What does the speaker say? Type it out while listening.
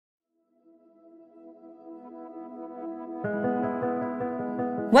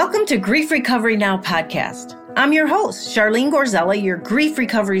Welcome to Grief Recovery Now podcast. I'm your host, Charlene Gorzella, your grief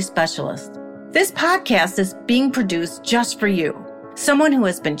recovery specialist. This podcast is being produced just for you, someone who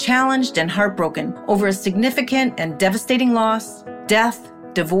has been challenged and heartbroken over a significant and devastating loss, death,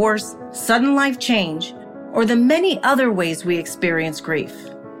 divorce, sudden life change, or the many other ways we experience grief.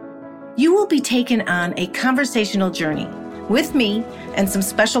 You will be taken on a conversational journey with me and some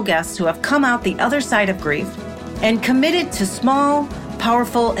special guests who have come out the other side of grief and committed to small,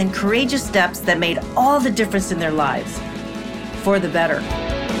 powerful, and courageous steps that made all the difference in their lives for the better.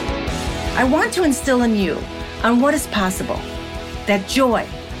 I want to instill in you on what is possible, that joy,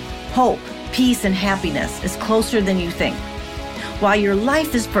 hope, peace, and happiness is closer than you think. While your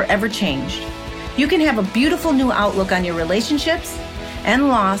life is forever changed, you can have a beautiful new outlook on your relationships and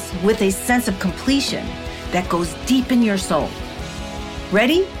loss with a sense of completion that goes deep in your soul.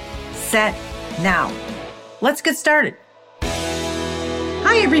 Ready, set, now. Let's get started.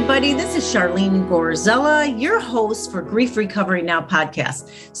 Hi, everybody. This is Charlene Gorzella, your host for Grief Recovery Now podcast.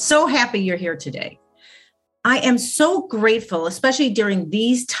 So happy you're here today. I am so grateful, especially during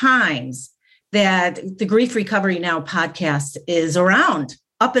these times, that the Grief Recovery Now podcast is around,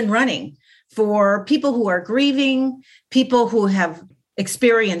 up and running for people who are grieving, people who have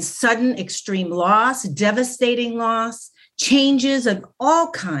experienced sudden extreme loss, devastating loss, changes of all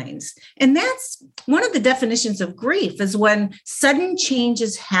kinds. And that's one of the definitions of grief, is when sudden change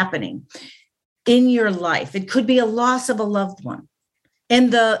is happening in your life. It could be a loss of a loved one.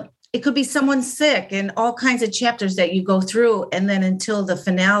 And it could be someone sick, and all kinds of chapters that you go through, and then until the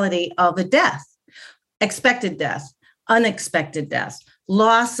finality of a death, expected death, unexpected death,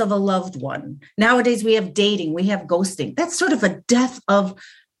 loss of a loved one. Nowadays, we have dating, we have ghosting. That's sort of a death of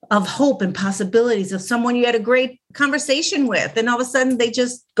hope and possibilities of someone you had a great conversation with. And all of a sudden they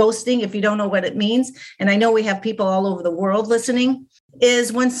just ghosting, if you don't know what it means. And I know we have people all over the world listening,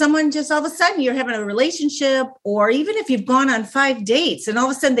 is when someone just all of a sudden you're having a relationship, or even if you've gone on 5 dates and all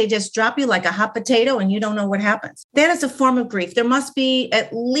of a sudden they just drop you like a hot potato and you don't know what happens. That is a form of grief. There must be at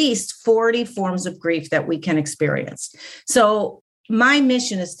least 40 forms of grief that we can experience. So my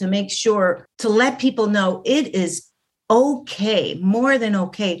mission is to make sure to let people know it is okay, more than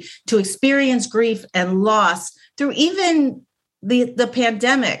okay, to experience grief and loss through even the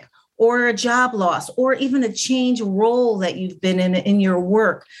pandemic, or a job loss, or even a change role that you've been in your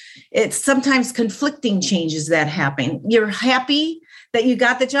work. It's sometimes conflicting changes that happen. You're happy that you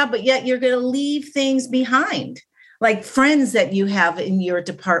got the job, but yet you're going to leave things behind, like friends that you have in your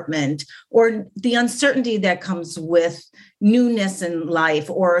department, or the uncertainty that comes with newness in life,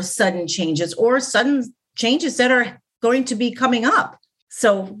 or sudden changes that are going to be coming up.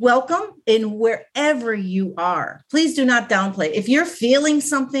 So welcome in wherever you are. Please do not downplay. If you're feeling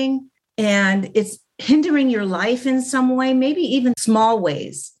something and it's hindering your life in some way, maybe even small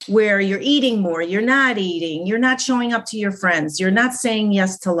ways, where you're eating more, you're not eating, you're not showing up to your friends, you're not saying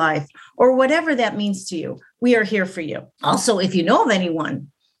yes to life, or whatever that means to you, we are here for you. Also, if you know of anyone,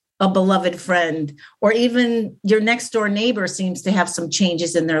 a beloved friend, or even your next door neighbor seems to have some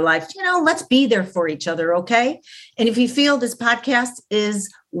changes in their life, let's be there for each other, okay? And if you feel this podcast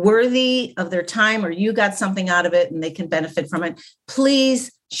is worthy of their time, or you got something out of it and they can benefit from it,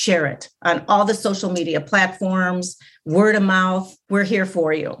 please share it on all the social media platforms, word of mouth. We're here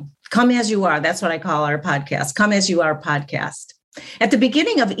for you. Come as you are. That's what I call our podcast. Come as you are podcast. At the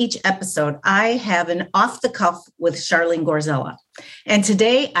beginning of each episode, I have an off the cuff with Charlene Gorzella. And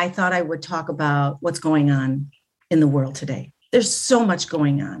today I thought I would talk about what's going on in the world today. There's so much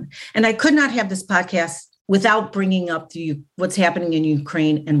going on. And I could not have this podcast without bringing up what's happening in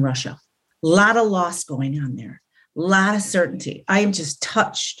Ukraine and Russia. A lot of loss going on there, a lot of certainty. I am just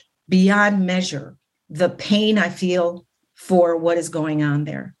touched beyond measure, the pain I feel for what is going on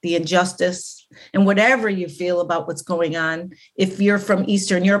there, the injustice, and whatever you feel about what's going on. If you're from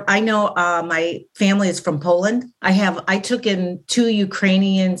Eastern Europe, I know my family is from Poland. I took in 2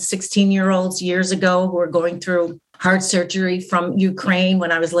 Ukrainian 16-year-olds years ago who were going through heart surgery from Ukraine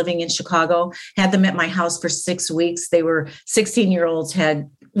when I was living in Chicago. Had them at my house for 6 weeks. They were 16-year-olds,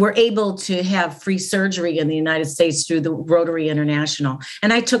 were able to have free surgery in the United States through the Rotary International.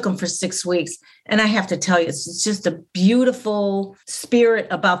 And I took them for 6 weeks. And I have to tell you, it's just a beautiful spirit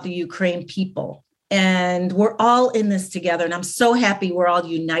about the Ukraine people. And we're all in this together. And I'm so happy we're all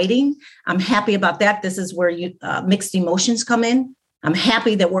uniting. I'm happy about that. This is where mixed emotions come in. I'm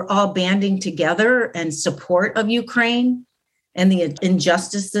happy that we're all banding together in support of Ukraine and the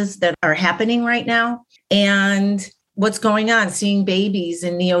injustices that are happening right now. And what's going on, seeing babies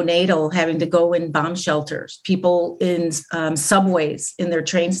in neonatal having to go in bomb shelters, people in subways in their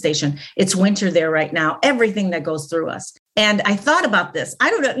train station. It's winter there right now, everything that goes through us. And I thought about this. I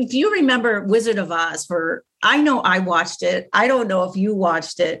don't know if you remember Wizard of Oz. I know I watched it. I don't know if you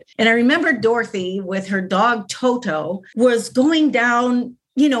watched it. And I remember Dorothy with her dog Toto was going down,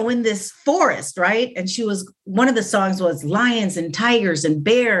 in this forest, right? And one of the songs was lions and tigers and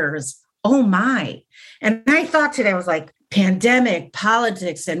bears. Oh my. And I thought today, I was like, pandemic,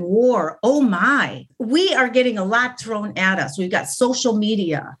 politics, and war. Oh my. We are getting a lot thrown at us. We've got social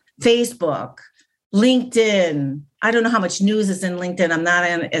media, Facebook, LinkedIn. I don't know how much news is in LinkedIn. I'm not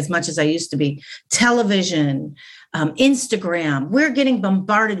in as much as I used to be. Television, Instagram. We're getting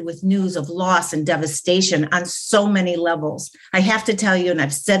bombarded with news of loss and devastation on so many levels. I have to tell you, and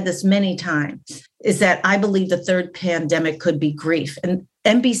I've said this many times, is that I believe the third pandemic could be grief. And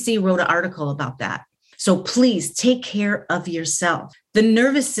NBC wrote an article about that. So please take care of yourself. The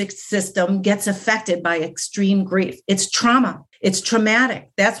nervous system gets affected by extreme grief. It's trauma. It's traumatic.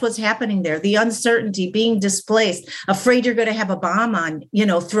 That's what's happening there. The uncertainty, being displaced, afraid you're going to have a bomb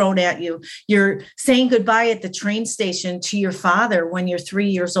thrown at you. You're saying goodbye at the train station to your father when you're 3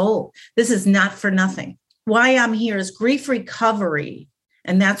 years old. This is not for nothing. Why I'm here is grief recovery.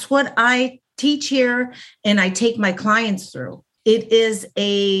 And that's what I teach here and I take my clients through. It is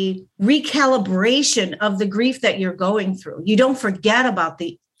a recalibration of the grief that you're going through. You don't forget about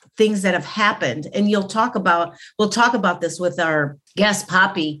the things that have happened. And we'll talk about this with our guest,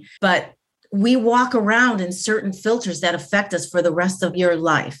 Poppy, but we walk around in certain filters that affect us for the rest of your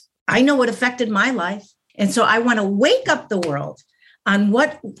life. I know what affected my life. And so I want to wake up the world on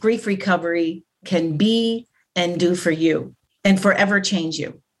what grief recovery can be and do for you and forever change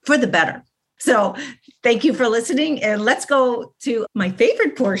you for the better. So thank you for listening. And let's go to my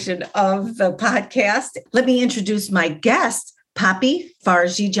favorite portion of the podcast. Let me introduce my guest, Poppy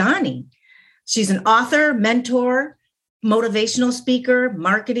Farchigiani. She's an author, mentor, motivational speaker,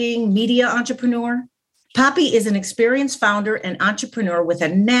 marketing, media entrepreneur. Poppy is an experienced founder and entrepreneur with a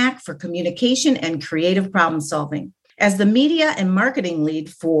knack for communication and creative problem solving. As the media and marketing lead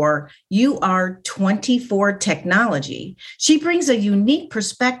for UR24 Technology, she brings a unique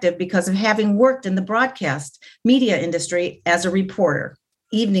perspective because of having worked in the broadcast media industry as a reporter,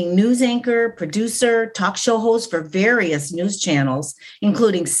 evening news anchor, producer, talk show host for various news channels,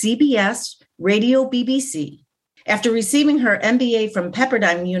 including CBS, Radio BBC. After receiving her MBA from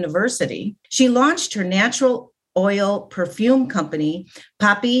Pepperdine University, she launched her natural oil perfume company,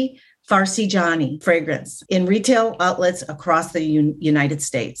 Poppy Farchigiani Fragrance, in retail outlets across the United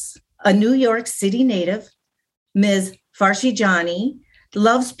States. A New York City native, Ms. Farchigiani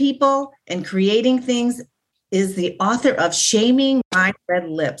loves people and creating things, is the author of Shaming My Red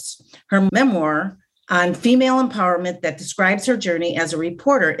Lips, her memoir on female empowerment that describes her journey as a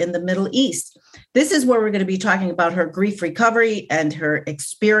reporter in the Middle East. This is where we're going to be talking about her grief recovery and her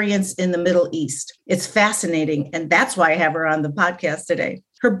experience in the Middle East. It's fascinating, and that's why I have her on the podcast today.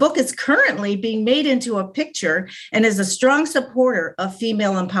 Her book is currently being made into a picture and is a strong supporter of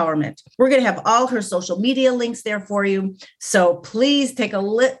female empowerment. We're going to have all her social media links there for you. So please take a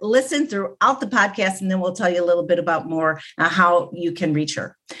listen throughout the podcast, and then we'll tell you a little bit about more how you can reach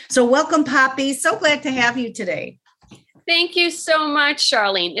her. So welcome, Poppy. So glad to have you today. Thank you so much,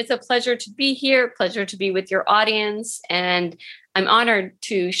 Charlene. It's a pleasure to be here, pleasure to be with your audience, and I'm honored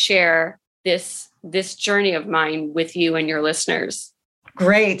to share this journey of mine with you and your listeners.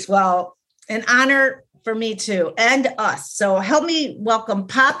 Great. Well, an honor for me too, and us. So help me welcome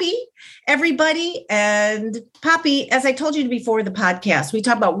Poppy, everybody. And Poppy, as I told you before the podcast, we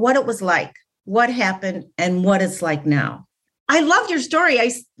talked about what it was like, what happened, and what it's like now. I love your story.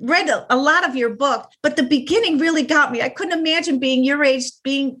 I read a lot of your book, but the beginning really got me. I couldn't imagine being your age,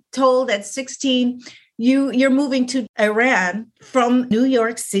 being told at 16, you're moving to Iran from New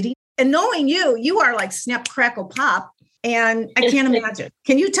York City. And knowing you are like snap, crackle, pop. And I can't imagine.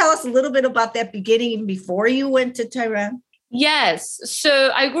 Can you tell us a little bit about that beginning even before you went to Tehran? Yes.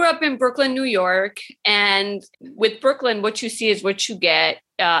 So I grew up in Brooklyn, New York. And with Brooklyn, what you see is what you get.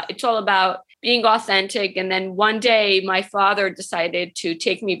 It's all about being authentic. And then one day, my father decided to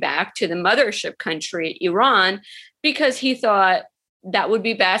take me back to the mothership country, Iran, because he thought that would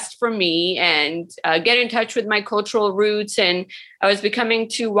be best for me and get in touch with my cultural roots. And I was becoming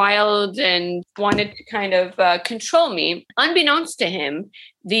too wild and wanted to kind of control me. Unbeknownst to him,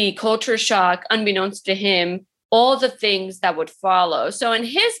 the culture shock, unbeknownst to him, all the things that would follow. So in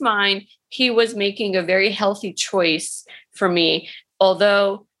his mind, he was making a very healthy choice for me,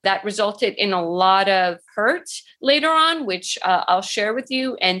 although that resulted in a lot of hurt later on, which I'll share with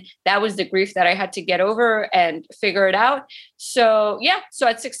you. And that was the grief that I had to get over and figure it out. So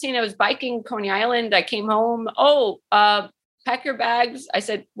at 16, I was biking Coney Island. I came home. Pack your bags. I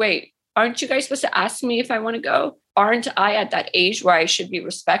said, wait, aren't you guys supposed to ask me if I want to go? Aren't I at that age where I should be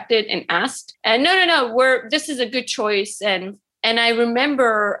respected and asked? And no, this is a good choice. And I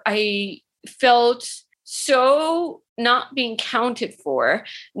remember I felt so not being counted for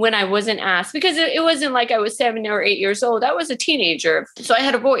when I wasn't asked, because it wasn't like I was 7 or 8 years old. I was a teenager. So I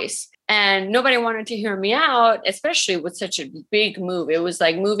had a voice and nobody wanted to hear me out, especially with such a big move. It was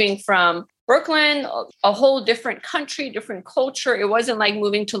like moving from Brooklyn, a whole different country, different culture. It wasn't like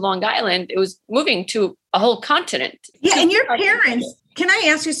moving to Long Island. It was moving to a whole continent. Yeah. And your parents, can I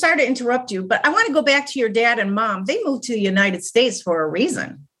ask you, sorry to interrupt you, but I want to go back to your dad and mom. They moved to the United States for a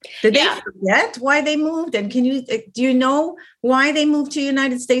reason. Did they forget why they moved? And do you know why they moved to the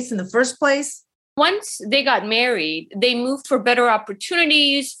United States in the first place? Once they got married, they moved for better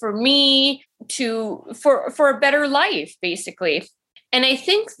opportunities for me for a better life, basically. And I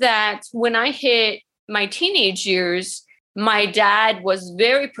think that when I hit my teenage years, my dad was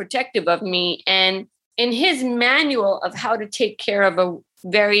very protective of me. And in his manual of how to take care of a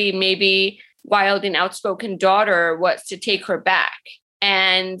very maybe wild and outspoken daughter was to take her back.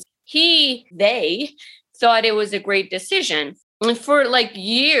 And they thought it was a great decision. And for like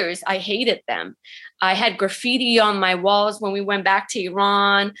years, I hated them. I had graffiti on my walls when we went back to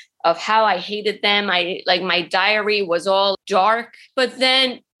Iran of how I hated them. My diary was all dark. But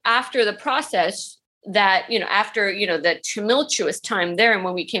then after the process after the tumultuous time there, and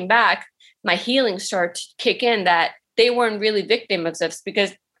when we came back, my healing started to kick in that they weren't really victims of this,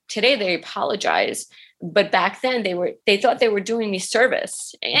 because today they apologize. But back then they thought they were doing me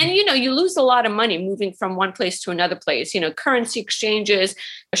service. And, you lose a lot of money moving from one place to another place, currency exchanges,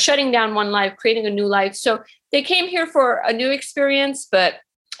 shutting down one life, creating a new life. So they came here for a new experience. But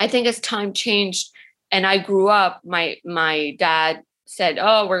I think as time changed and I grew up, my dad said,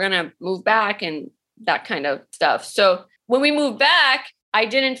 oh, we're going to move back and that kind of stuff. So when we moved back, I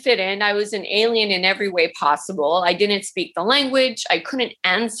didn't fit in. I was an alien in every way possible. I didn't speak the language. I couldn't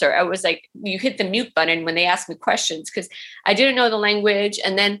answer. I was like, you hit the mute button when they asked me questions because I didn't know the language.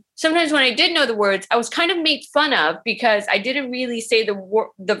 And then sometimes when I did know the words, I was kind of made fun of because I didn't really say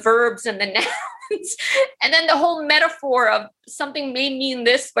the verbs and the nouns. And then the whole metaphor of something may mean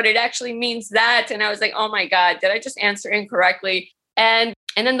this, but it actually means that. And I was like, oh my God, did I just answer incorrectly? And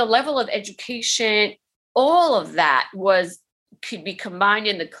then the level of education, all of that could be combined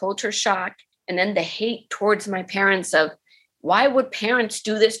in the culture shock. And then the hate towards my parents of, why would parents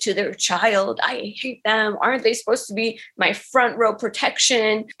do this to their child? I hate them. Aren't they supposed to be my front row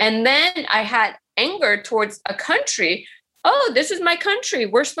protection? And then I had anger towards a country. Oh, this is my country.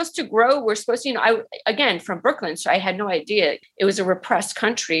 We're supposed to grow. We're supposed to, again, from Brooklyn. So I had no idea it was a repressed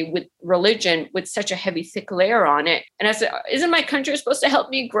country with religion with such a heavy, thick layer on it. And I said, isn't my country supposed to help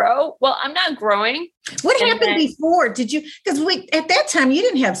me grow? Well, I'm not growing. What happened before? Did you, because at that time, you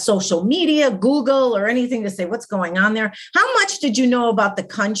didn't have social media, Google, or anything to say what's going on there. How much did you know about the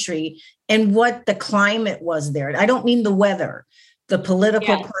country and what the climate was there? I don't mean the weather, the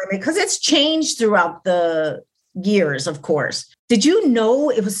political climate, because it's changed throughout the years, of course. Did you know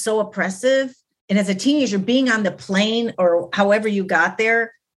it was so oppressive? And as a teenager, being on the plane or however you got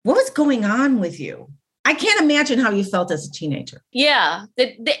there, what was going on with you? I can't imagine how you felt as a teenager. Yeah,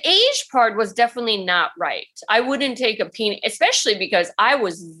 the age part was definitely not right. I wouldn't take a peanut, especially because I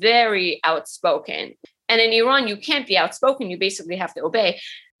was very outspoken. And in Iran, you can't be outspoken. You basically have to obey.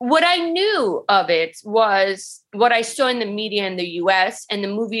 What I knew of it was what I saw in the media in the US and the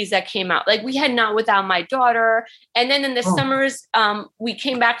movies that came out. Like we had Not Without My Daughter. And then in the summers, we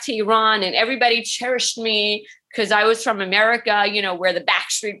came back to Iran and everybody cherished me because I was from America, where the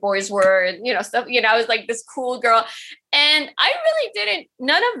Backstreet Boys were, stuff, I was like this cool girl. And I really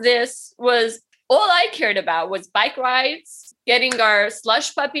none of this was, all I cared about was bike rides, getting our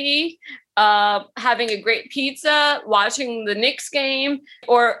slush puppy, having a great pizza, watching the Knicks game,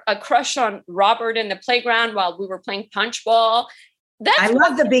 or a crush on Robert in the playground while we were playing punch ball. I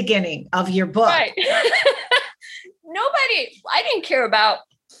love the beginning of your book. Right. I didn't care about,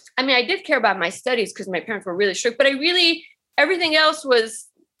 I did care about my studies because my parents were really strict, but everything else was,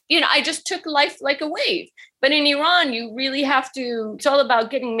 I just took life like a wave. But in Iran, you really have to, it's all about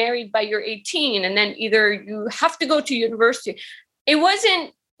getting married by you're 18. And then either you have to go to university. It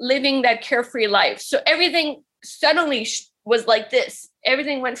wasn't living that carefree life. So everything suddenly was like this.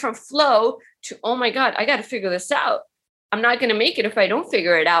 Everything went from flow to, oh my God, I got to figure this out. I'm not going to make it if I don't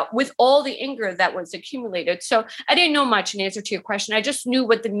figure it out, with all the anger that was accumulated. So I didn't know much in answer to your question. I just knew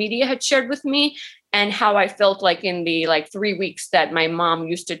what the media had shared with me and how I felt like in the 3 weeks that my mom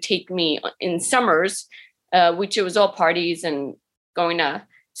used to take me in summers, which it was all parties and going to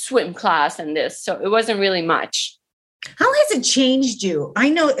swim class and this. So it wasn't really much. How has it changed you? I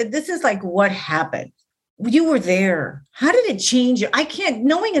know this is like what happened. You were there. How did it change you? I can't,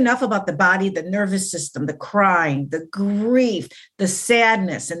 knowing enough about the body, the nervous system, the crying, the grief, the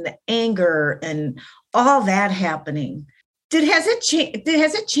sadness and the anger and all that happening. Has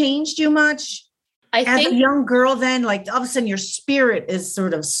it changed you much? As a young girl then, like all of a sudden your spirit is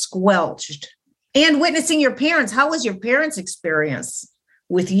sort of squelched. And witnessing your parents, how was your parents' experience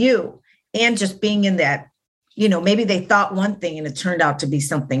with you? And just being in that, maybe they thought one thing and it turned out to be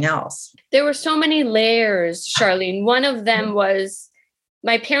something else. There were so many layers, Charlene. One of them was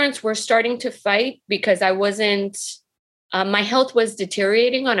my parents were starting to fight because my health was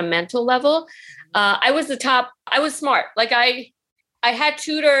deteriorating on a mental level. I was smart. Like I had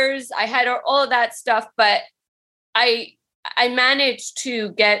tutors, I had all of that stuff, but I managed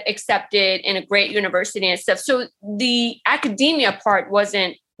to get accepted in a great university and stuff. So the academia part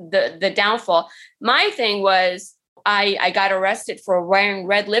wasn't the downfall. My thing was I got arrested for wearing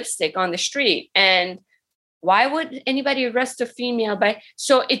red lipstick on the street. And why would anybody arrest a female?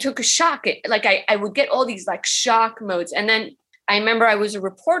 So it took a shock. I would get all these like shock modes. And then I remember I was a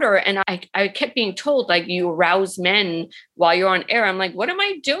reporter and I kept being told, like, you arouse men while you're on air. I'm like, what am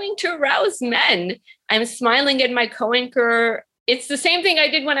I doing to arouse men? I'm smiling at my co-anchor. It's the same thing I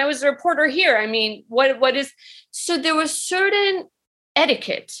did when I was a reporter here. I mean, so there was certain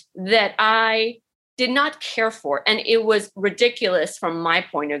etiquette that I did not care for. And it was ridiculous from my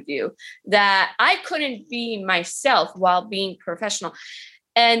point of view that I couldn't be myself while being professional.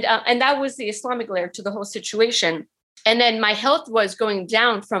 And that was the Islamic layer to the whole situation. And then my health was going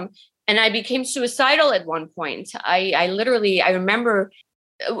down and I became suicidal at one point. I remember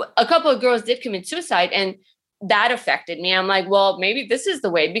a couple of girls did commit suicide and that affected me. I'm like, well, maybe this is the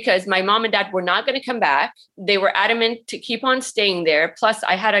way, because my mom and dad were not going to come back. They were adamant to keep on staying there. Plus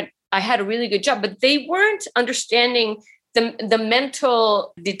I had a really good job, but they weren't understanding the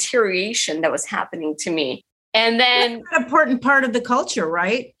mental deterioration that was happening to me. And then that's an important part of the culture,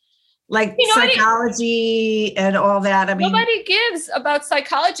 right? Like psychology and all that. I mean, nobody gives about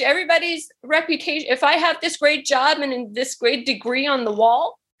psychology. Everybody's reputation. If I have this great job and this great degree on the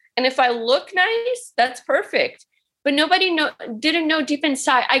wall, and if I look nice, that's perfect. But nobody didn't know deep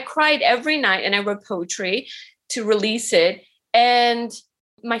inside. I cried every night and I wrote poetry to release it. And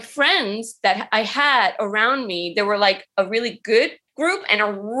my friends that I had around me, there were like a really good group and a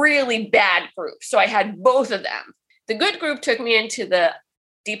really bad group. So I had both of them. The good group took me into the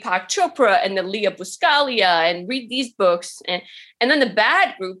Deepak Chopra and the Leah Buscaglia and read these books. And then the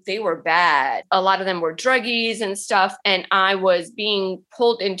bad group, they were bad. A lot of them were druggies and stuff. And I was being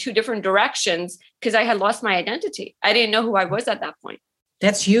pulled in two different directions because I had lost my identity. I didn't know who I was at that point.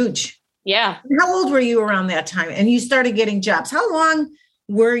 That's huge. Yeah. How old were you around that time? And you started getting jobs. How long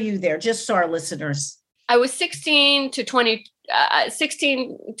were you there? Just so our listeners. I was 16 to 22,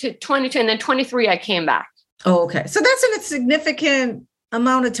 and then 23, I came back. Oh, okay. So that's a significant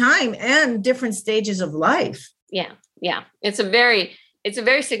amount of time and different stages of life. Yeah. Yeah. It's a very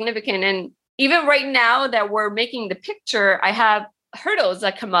significant. And even right now that we're making the picture, I have hurdles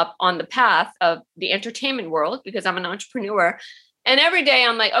that come up on the path of the entertainment world because I'm an entrepreneur. And every day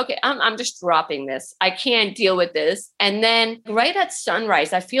I'm like, okay, I'm just dropping this. I can't deal with this. And then right at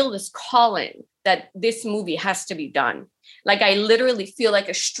sunrise, I feel this calling that this movie has to be done. Like I literally feel like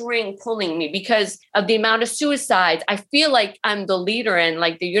a string pulling me because of the amount of suicides. I feel like I'm the leader and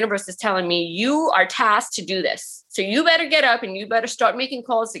like the universe is telling me you are tasked to do this. So you better get up and you better start making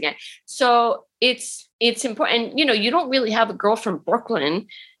calls again. So it's important. You know, you don't really have a girl from Brooklyn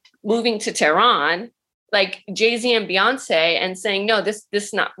moving to Tehran, like Jay-Z and Beyonce and saying, no,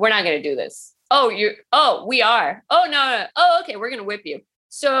 this not, we're not going to do this. We are. Oh, no. Oh, okay. We're going to whip you.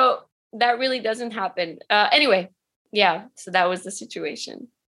 So that really doesn't happen. Anyway. Yeah. So that was the situation.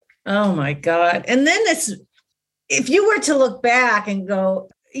 Oh my God. And then if you were to look back and go,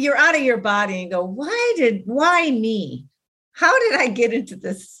 you're out of your body and go, why me? How did I get into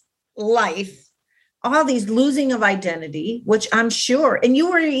this life? All these losing of identity, which I'm sure, and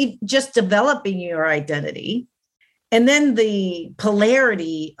you were just developing your identity. And then the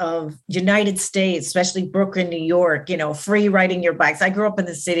polarity of United States, especially Brooklyn, New York, free riding your bikes. I grew up in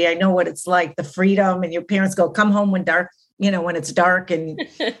the city. I know what it's like, the freedom, and your parents go, come home when dark, when it's dark. And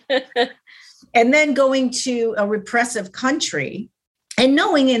then going to a repressive country and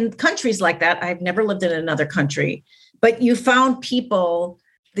knowing in countries like that, I've never lived in another country, but you found people,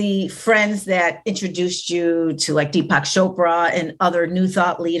 the friends that introduced you to like Deepak Chopra and other new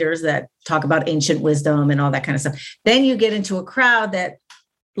thought leaders that talk about ancient wisdom and all that kind of stuff. Then you get into a crowd that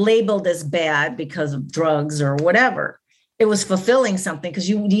labeled as bad because of drugs or whatever. It was fulfilling something because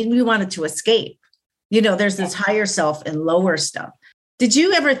you wanted to escape. There's this higher self and lower stuff. Did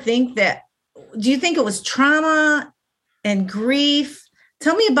you ever think that, do you think it was trauma and grief?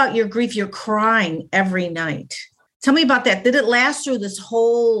 Tell me about your grief. You're crying every night. Tell me about that. Did it last through this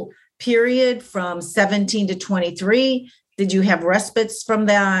whole period from 17 to 23? Did you have respites from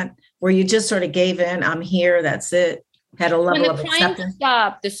that where you just sort of gave in? I'm here. That's it. Had a level of acceptance. When the crying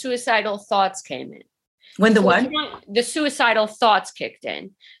stopped, the suicidal thoughts came in. When the what? The suicidal thoughts kicked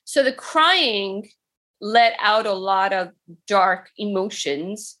in. So the crying let out a lot of dark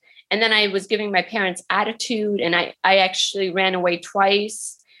emotions. And then I was giving my parents attitude, and I actually ran away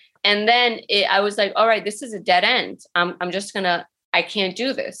twice. And then I was like, all right, this is a dead end. I can't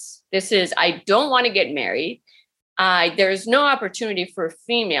do this. I don't want to get married. There's no opportunity for a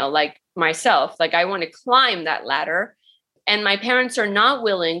female like myself. Like, I want to climb that ladder. And my parents are not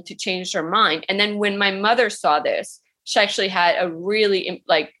willing to change their mind. And then when my mother saw this, she actually had a really,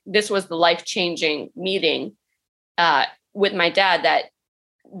 this was the life-changing meeting with my dad, that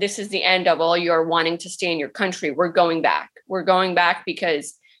this is the end of all your wanting to stay in your country. We're going back. We're going back,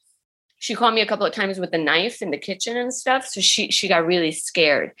 because she called me a couple of times with a knife in the kitchen and stuff. So she got really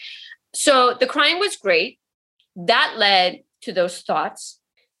scared. So the crying was great. That led to those thoughts.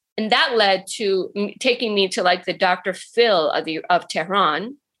 And that led to taking me to the Dr. Phil of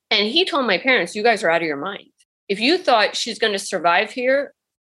Tehran. And he told my parents, you guys are out of your mind. If you thought she's going to survive here,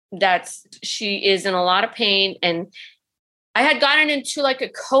 she is in a lot of pain. And I had gotten into a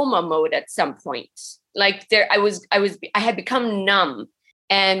coma mode at some point. I had become numb.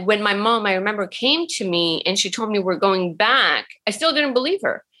 And when my mom, I remember, came to me and she told me we're going back, I still didn't believe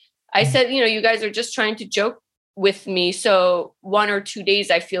her. I said, you guys are just trying to joke with me. So 1 or 2 days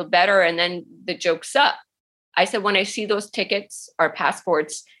I feel better, and then the joke's up. I said, when I see those tickets, our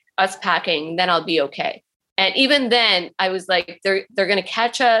passports, us packing, then I'll be okay. And even then I was like, they're going to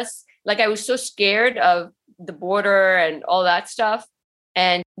catch us. I was so scared of the border and all that stuff.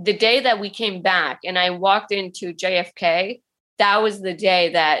 And the day that we came back and I walked into JFK, that was the day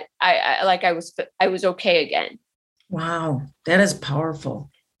that I was okay again. Wow. That is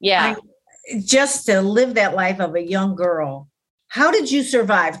powerful. Yeah. Just to live that life of a young girl. How did you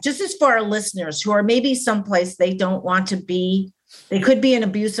survive? Just as for our listeners who are maybe someplace they don't want to be, they could be in an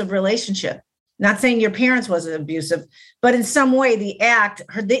abusive relationship. Not saying your parents wasn't abusive, but in some way the act,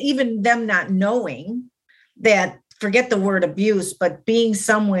 even them not knowing that, forget the word abuse, but being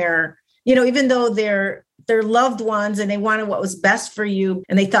somewhere, even though they're loved ones and they wanted what was best for you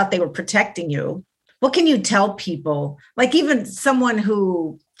and they thought they were protecting you. What can you tell people? Even someone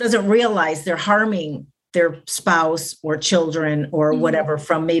who doesn't realize they're harming their spouse or children or whatever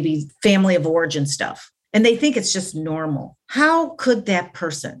from maybe family of origin stuff, and they think it's just normal. How could that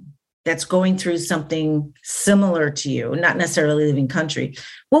person that's going through something similar to you, not necessarily leaving country,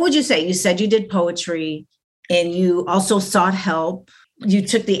 what would you say? You said you did poetry and you also sought help. You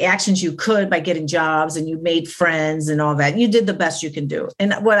took the actions you could by getting jobs and you made friends and all that. You did the best you can do.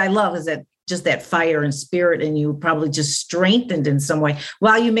 And what I love is that just that fire and spirit, and you probably just strengthened in some way.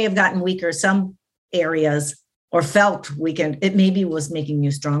 While you may have gotten weaker some areas or felt weakened, it maybe was making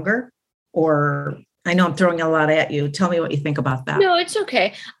you stronger. Or I know I'm throwing a lot at you. Tell me what you think about that. No, it's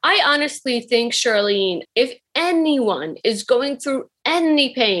okay. I honestly think, Charlene, if anyone is going through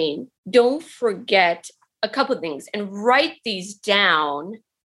any pain, don't forget a couple of things and write these down.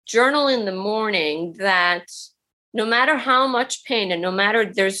 Journal in the morning that no matter how much pain and no matter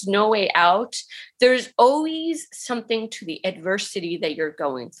there's no way out, there's always something to the adversity that you're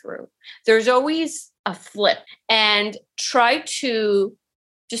going through. There's always a flip, and try to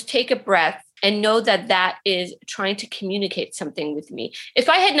just take a breath and know that that is trying to communicate something with me. If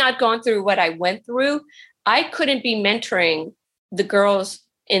I had not gone through what I went through, I couldn't be mentoring the girls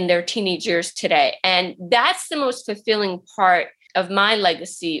in their teenage years today. And that's the most fulfilling part of my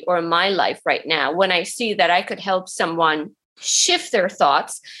legacy or my life right now, when I see that I could help someone shift their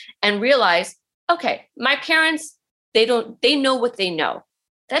thoughts and realize, okay, my parents, they know what they know.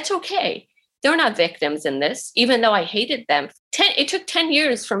 That's okay. They're not victims in this, even though I hated them. It took 10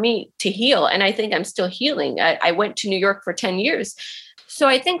 years for me to heal. And I think I'm still healing. I went to New York for 10 years. So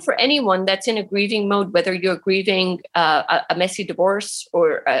I think for anyone that's in a grieving mode, whether you're grieving a messy divorce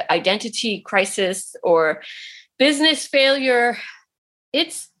or identity crisis or business failure,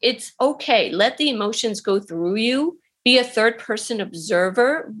 it's okay. Let the emotions go through you. Be a third person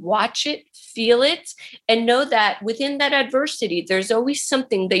observer, watch it, feel it, and know that within that adversity, there's always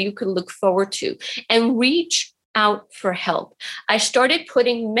something that you can look forward to, and reach out for help. I started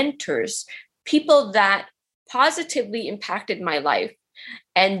putting mentors, people that positively impacted my life.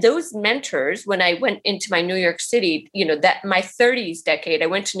 And those mentors, when I went into my New York City, that my 30s decade, I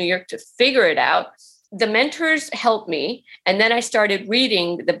went to New York to figure it out. the mentors helped me. And then I started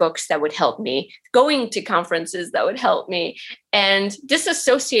reading the books that would help me, going to conferences that would help me, and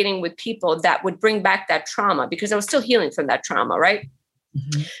disassociating with people that would bring back that trauma, because I was still healing from that trauma, right?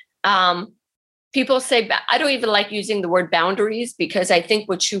 Mm-hmm. People say, I don't even like using the word boundaries, because I think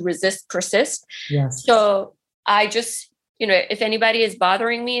what you resist persists. Yes. So I just, if anybody is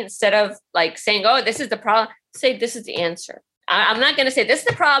bothering me, instead of like saying, oh, this is the problem, say, this is the answer. I'm not going to say this is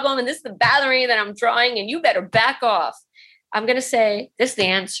the problem and this is the boundary that I'm drawing and you better back off. I'm going to say, this is the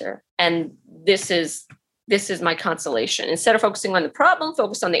answer. And this is my consolation. Instead of focusing on the problem,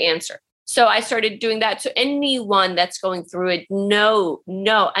 focus on the answer. So I started doing that. So anyone that's going through it, no,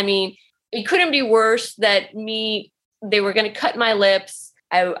 I mean, it couldn't be worse that they were going to cut my lips.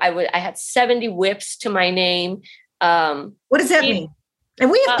 I had 70 whips to my name. What does that mean?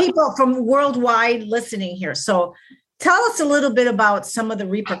 And we have people from worldwide listening here. So tell us a little bit about some of the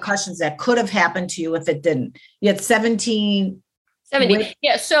repercussions that could have happened to you if it didn't. You had 70.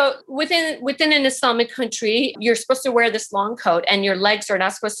 Yeah. So within an Islamic country, you're supposed to wear this long coat and your legs are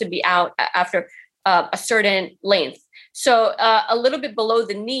not supposed to be out after a certain length. So a little bit below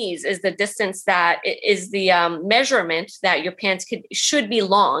the knees is the distance that is the measurement that your pants should be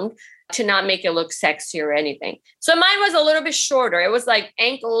long to not make it look sexy or anything. So mine was a little bit shorter. It was like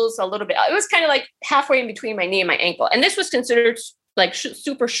ankles a little bit. It was kind of like halfway in between my knee and my ankle. And this was considered like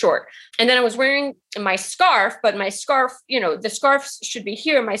super short. And then I was wearing my scarf, but my scarf, the scarf should be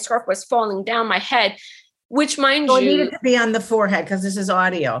here. My scarf was falling down my head, which mind you. It needed to be on the forehead because this is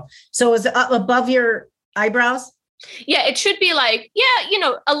audio. So is it up above your eyebrows? Yeah, it should be like,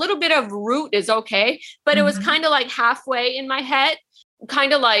 a little bit of root is okay. But it was kind of like halfway in my head.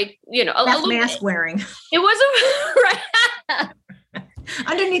 Kind of like, That's mask wearing. It wasn't right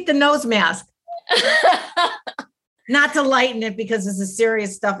underneath the nose mask. Not to lighten it because this is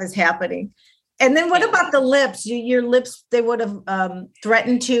serious stuff is happening. And then what about the lips? Your lips, they would have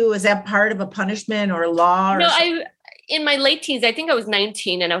threatened to. Is that part of a punishment or a law? No, in my late teens, I think I was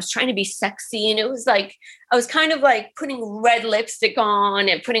 19 and I was trying to be sexy. And it was like, I was kind of like putting red lipstick on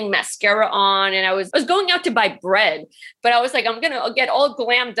and putting mascara on. And I was going out to buy bread, but I was like, I'm going to get all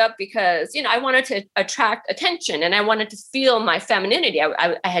glammed up because, I wanted to attract attention and I wanted to feel my femininity.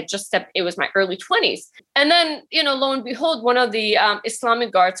 I had just it was my early 20s. And then, lo and behold, one of the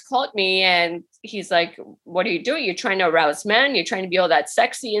Islamic guards called me and he's like, what are you doing? You're trying to arouse men. You're trying to be all that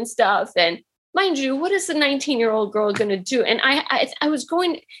sexy and stuff. And mind you, what is a 19-year-old girl going to do? And I was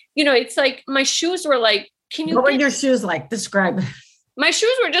going, it's like my shoes were like, what were your shoes like? Describe. My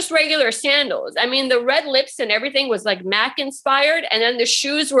shoes were just regular sandals. I mean, the red lips and everything was like MAC inspired. And then the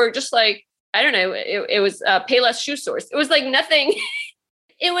shoes were just like, I don't know, it was Payless Shoe Source. It was like nothing.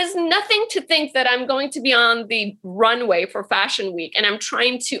 It was nothing to think that I'm going to be on the runway for Fashion Week and I'm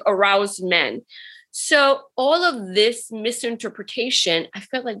trying to arouse men. So all of this misinterpretation, I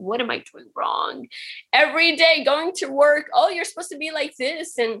felt like, what am I doing wrong? Every day going to work, oh, you're supposed to be like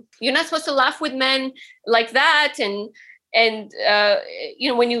this and you're not supposed to laugh with men like that. And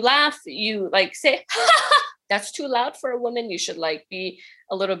when you laugh, you like say, that's too loud for a woman. You should like be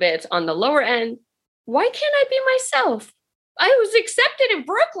a little bit on the lower end. Why can't I be myself? I was accepted in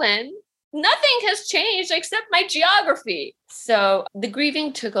Brooklyn. Nothing has changed except my geography. So the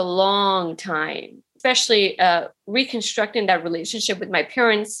grieving took a long time, especially reconstructing that relationship with my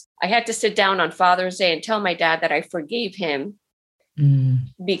parents. I had to sit down on Father's Day and tell my dad that I forgave him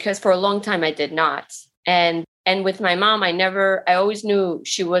because for a long time I did not. And with my mom, I always knew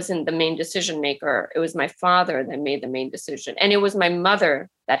she wasn't the main decision maker. It was my father that made the main decision. And it was my mother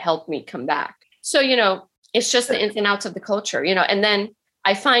that helped me come back. So, it's just the ins and outs of the culture, and then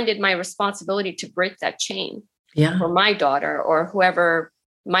I find it my responsibility to break that chain for my daughter or whoever,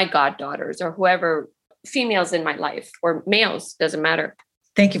 my goddaughters or whoever, females in my life or males, doesn't matter.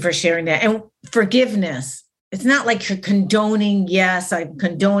 Thank you for sharing that. And forgiveness. It's not like you're condoning. Yes, I'm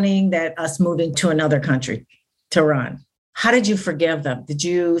condoning that us moving to another country, Tehran. How did you forgive them? Did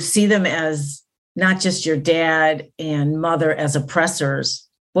you see them as not just your dad and mother as oppressors?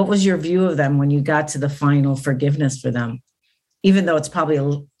 What was your view of them when you got to the final forgiveness for them? Even though it's probably,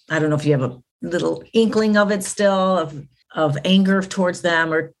 I don't know if you have a little inkling of it still, of anger towards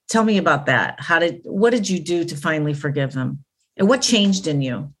them, or tell me about that. What did you do to finally forgive them? And what changed in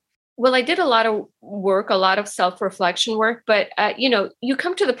you? Well, I did a lot of work, a lot of self-reflection work, but, you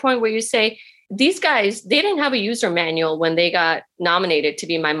come to the point where you say, these guys, they didn't have a user manual when they got nominated to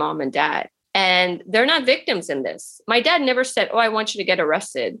be my mom and dad. And they're not victims in this. My dad never said, oh, I want you to get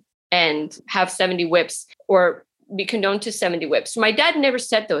arrested and have 70 whips or be condoned to 70 whips. My dad never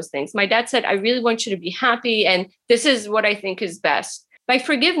said those things. My dad said, I really want you to be happy. And this is what I think is best. By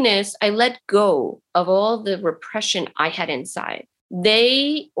forgiveness, I let go of all the repression I had inside.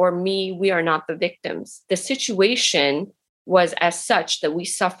 They or me, we are not the victims. The situation was as such that we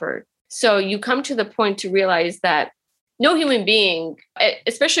suffered. So you come to the point to realize that no human being,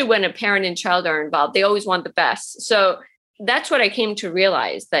 especially when a parent and child are involved, they always want the best. So that's what I came to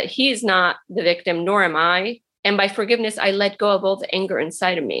realize, that he is not the victim, nor am I. And by forgiveness, I let go of all the anger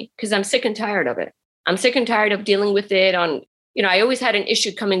inside of me because I'm sick and tired of it. I'm sick and tired of dealing with it on, I always had an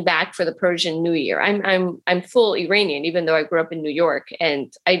issue coming back for the Persian New Year. I'm full Iranian, even though I grew up in New York,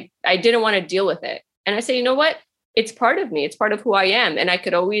 and I didn't want to deal with it. And I say, you know what? It's part of me. It's part of who I am. And I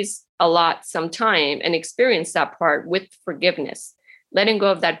could always allot some time and experience that part with forgiveness, letting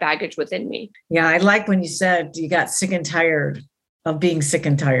go of that baggage within me. Yeah, I like when you said you got sick and tired of being sick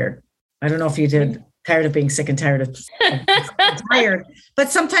and tired. I don't know if you did tired of being sick and tired of tired,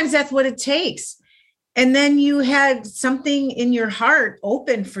 but sometimes that's what it takes. And then you had something in your heart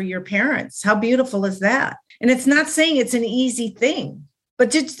open for your parents. How beautiful is that? And it's not saying it's an easy thing, but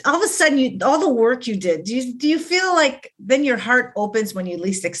just all of a sudden, all the work you did, do you feel like then your heart opens when you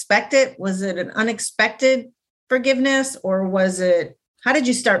least expect it? Was it an unexpected forgiveness, or how did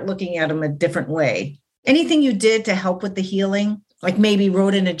you start looking at them a different way? Anything you did to help with the healing? Like maybe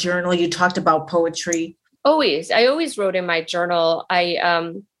wrote in a journal, you talked about poetry. I always wrote in my journal.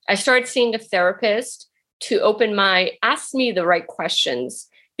 I started seeing a therapist to ask me the right questions,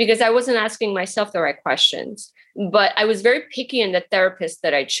 because I wasn't asking myself the right questions. But I was very picky in the therapist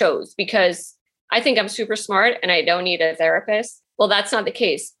that I chose, because I think I'm super smart and I don't need a therapist. Well, that's not the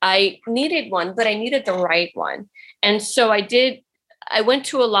case. I needed one, but I needed the right one. And so I went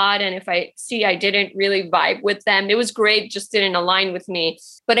to a lot, and if I didn't really vibe with them, it was great, just didn't align with me.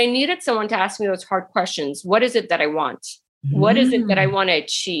 But I needed someone to ask me those hard questions. What is it that I want? What is it that I want to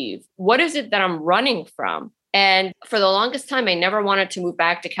achieve? What is it that I'm running from? And for the longest time, I never wanted to move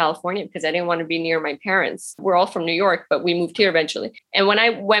back to California because I didn't want to be near my parents. We're all from New York, but we moved here eventually. And when I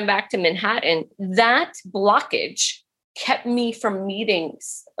went back to Manhattan, that blockage kept me from meeting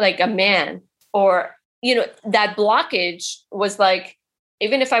like a man, or, that blockage was like,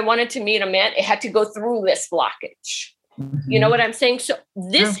 even if I wanted to meet a man, it had to go through this blockage. You know what I'm saying? So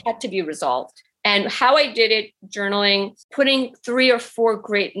this had to be resolved. And how I did it, journaling, putting 3 or 4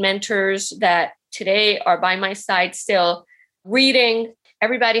 great mentors that today are by my side still, reading.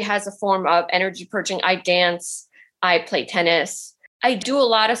 Everybody has a form of energy purging. I dance, I play tennis. I do a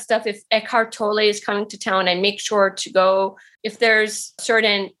lot of stuff. If Eckhart Tolle is coming to town, I make sure to go. If there's a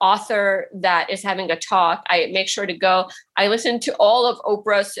certain author that is having a talk, I make sure to go. I listen to all of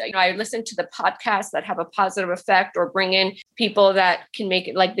Oprah's, I listen to the podcasts that have a positive effect, or bring in people that can make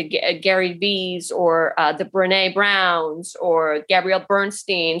it, like the Gary V's, or the Brene Browns, or Gabrielle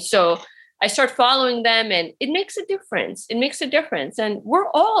Bernstein. So I start following them, and it makes a difference. It makes a difference. And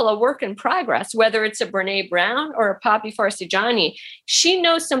we're all a work in progress, whether it's a Brene Brown or a Poppy Farstijani. She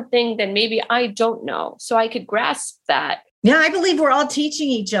knows something that maybe I don't know. So I could grasp that. Yeah, I believe we're all teaching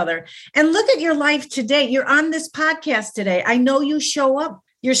each other. And look at your life today. You're on this podcast today. I know you show up.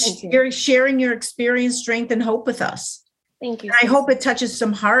 You're sharing your experience, strength, and hope with us. Thank you. And I hope it touches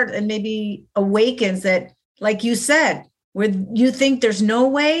some heart and maybe awakens that, like you said, where you think there's no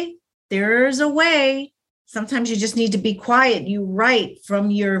way, there's a way. Sometimes you just need to be quiet. You write from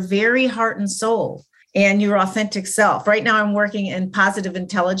your very heart and soul and your authentic self. Right now, I'm working in positive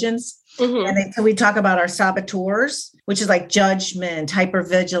intelligence. And we talk about our saboteurs, which is like judgment,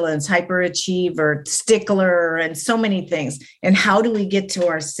 hypervigilance, hyperachiever, stickler, and so many things. And how do we get to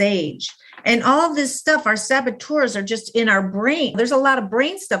our sage? And all of this stuff, our saboteurs are just in our brain. There's a lot of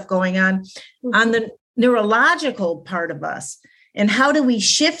brain stuff going on the neurological part of us. And how do we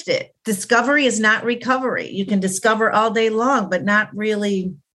shift it? Discovery is not recovery. You can discover all day long, but not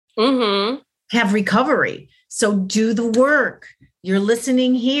really have recovery. So do the work. You're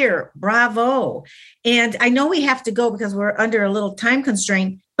listening here. Bravo. And I know we have to go because we're under a little time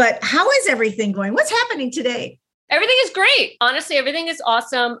constraint, but how is everything going? What's happening today? Everything is great. Honestly, everything is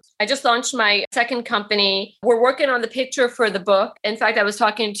awesome. I just launched my second company. We're working on the picture for the book. In fact, I was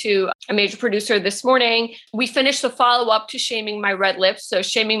talking to a major producer this morning. We finished the follow-up to Shaming My Red Lips. So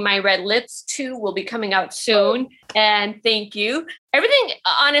Shaming My Red Lips 2 will be coming out soon. And thank you. Everything,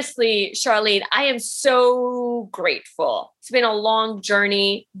 honestly, Charlene, I am so grateful. It's been a long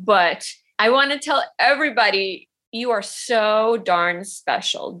journey, but I want to tell everybody, you are so darn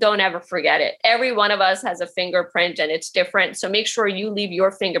special. Don't ever forget it. Every one of us has a fingerprint and it's different. So make sure you leave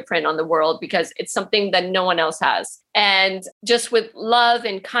your fingerprint on the world because it's something that no one else has. And just with love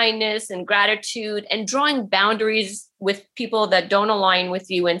and kindness and gratitude and drawing boundaries with people that don't align with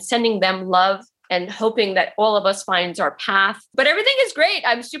you and sending them love and hoping that all of us finds our path. But everything is great.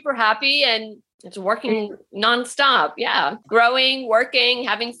 I'm super happy and it's working nonstop. Yeah. Growing, working,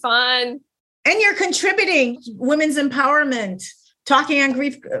 having fun. And you're contributing women's empowerment, talking on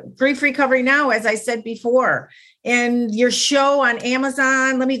Grief Recovery Now, as I said before, and your show on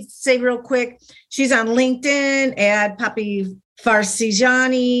Amazon. Let me say real quick, she's on LinkedIn at Poppy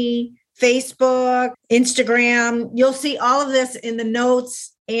Farsijani, Facebook, Instagram. You'll see all of this in the notes.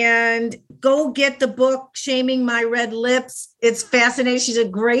 And go get the book, Shaming My Red Lips. It's fascinating. She's a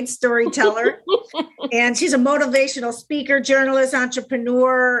great storyteller. And she's a motivational speaker, journalist,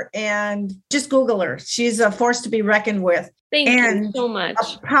 entrepreneur, and just Google her. She's a force to be reckoned with. Thank you so much.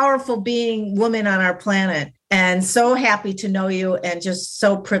 A powerful being, woman on our planet. And so happy to know you and just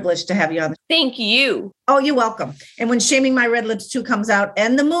so privileged to have you on. Thank you. Oh, you're welcome. And when Shaming My Red Lips 2 comes out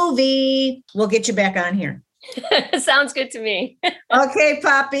and the movie, we'll get you back on here. Sounds good to me. Okay,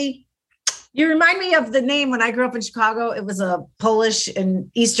 Poppy. You remind me of the name when I grew up in Chicago. It was a Polish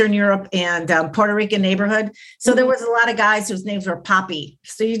and Eastern Europe and Puerto Rican neighborhood. So there was a lot of guys whose names were Poppy.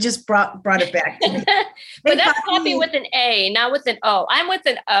 So you just brought it back to me. But that's Poppy with an A, not with an O. I'm with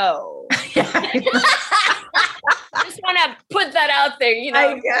an O. Just want to put that out there, you know.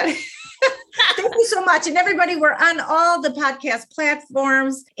 I get it. Thank you so much. And everybody, we're on all the podcast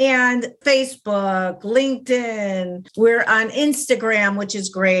platforms and Facebook, LinkedIn. We're on Instagram, which is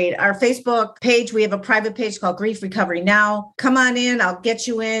great. Our Facebook page, we have a private page called Grief Recovery Now. Come on in. I'll get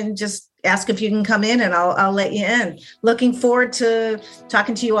you in. Just ask if you can come in and I'll let you in. Looking forward to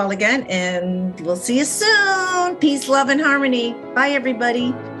talking to you all again. And we'll see you soon. Peace, love, and harmony. Bye,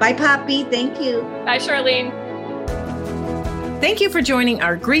 everybody. Bye, Poppy. Thank you. Bye, Charlene. Thank you for joining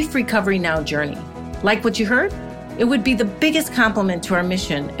our Grief Recovery Now journey. Like what you heard? It would be the biggest compliment to our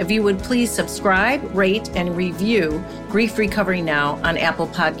mission if you would please subscribe, rate, and review Grief Recovery Now on Apple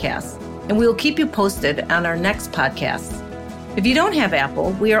Podcasts, and we will keep you posted on our next podcasts. If you don't have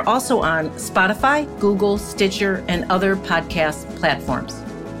Apple, we are also on Spotify, Google, Stitcher, and other podcast platforms.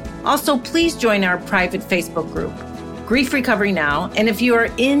 Also, please join our private Facebook group, Grief Recovery Now, and if you are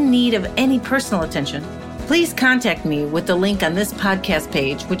in need of any personal attention, please contact me with the link on this podcast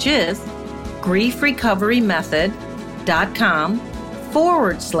page, which is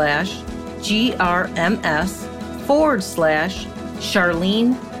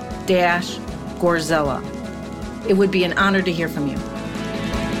It would be an honor to hear from you.